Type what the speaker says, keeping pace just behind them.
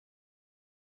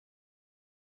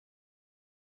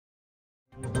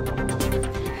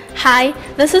Hi,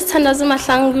 this is Thandazo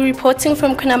Mahlangu reporting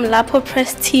from Kwena Molapo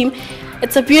press team.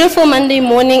 It's a beautiful Monday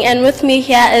morning and with me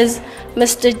here is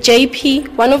Mr.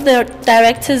 JP, one of the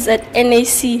directors at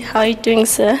NAC. How are you doing,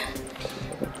 sir?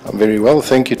 I'm very well,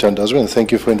 thank you, Thandazo, and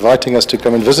thank you for inviting us to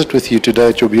come and visit with you today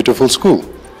at your beautiful school.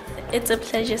 It's a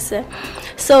pleasure, sir.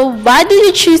 So why did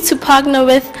you choose to partner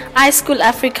with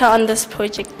iSchoolAfrica on this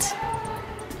project?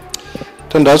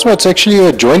 Thandazo, it's actually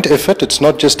a joint effort. It's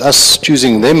not just us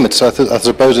choosing them. I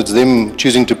suppose it's them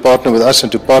choosing to partner with us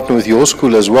and to partner with your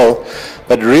school as well.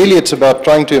 But really it's about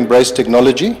trying to embrace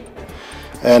technology.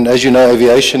 And as you know,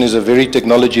 aviation is a very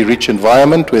technology-rich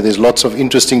environment where there's lots of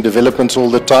interesting developments all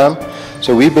the time.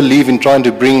 So we believe in trying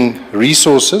to bring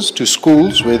resources to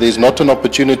schools where there's not an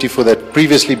opportunity for that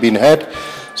previously been had.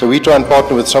 So we try and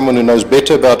partner with someone who knows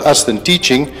better about us than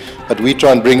teaching, but we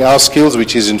try and bring our skills,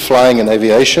 which is in flying and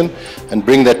aviation, and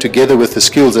bring that together with the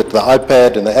skills that the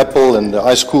iPad and the Apple and the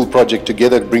iSchool project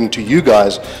together bring to you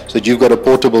guys, so that you've got a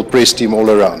portable press team all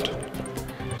around.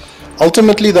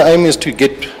 Ultimately, the aim is to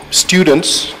get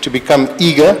students to become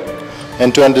eager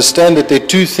and to understand that there are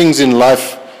two things in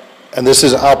life, and this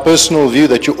is our personal view,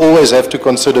 that you always have to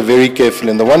consider very carefully.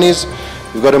 And the one is,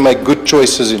 you've got to make good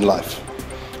choices in life.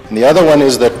 And the other one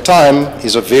is that time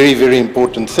is a very, very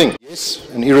important thing. Yes,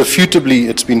 and irrefutably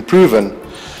it's been proven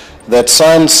that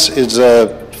science is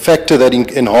a factor that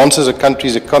enhances a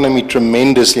country's economy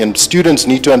tremendously, and students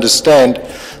need to understand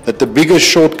that the biggest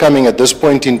shortcoming at this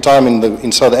point in time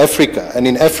in South Africa and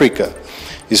in Africa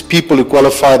is people who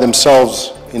qualify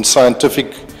themselves in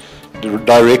scientific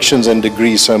directions and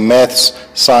degrees, so maths,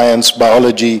 science,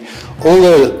 biology, all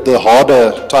the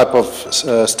harder type of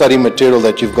study material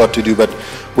that you've got to do. But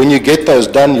when you get those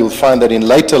done, you'll find that in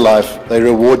later life, they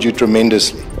reward you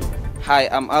tremendously. Hi,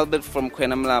 I'm Albert from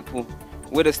Kwena Molapo.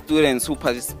 We're the students who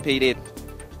participated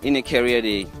in a career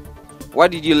day.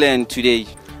 What did you learn today?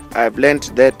 I've learned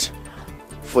that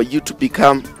for you to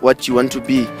become what you want to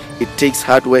be, it takes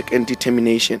hard work and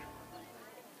determination.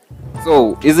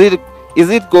 So, is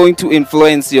it going to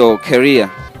influence your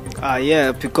career?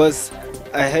 Yeah, because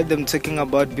I heard them talking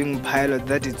about being a pilot,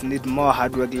 that it needs more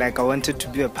hard work. Like I wanted to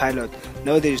be a pilot.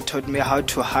 Now they taught me how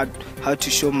to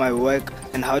show my work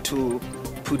and how to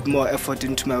put more effort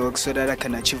into my work so that I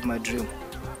can achieve my dream.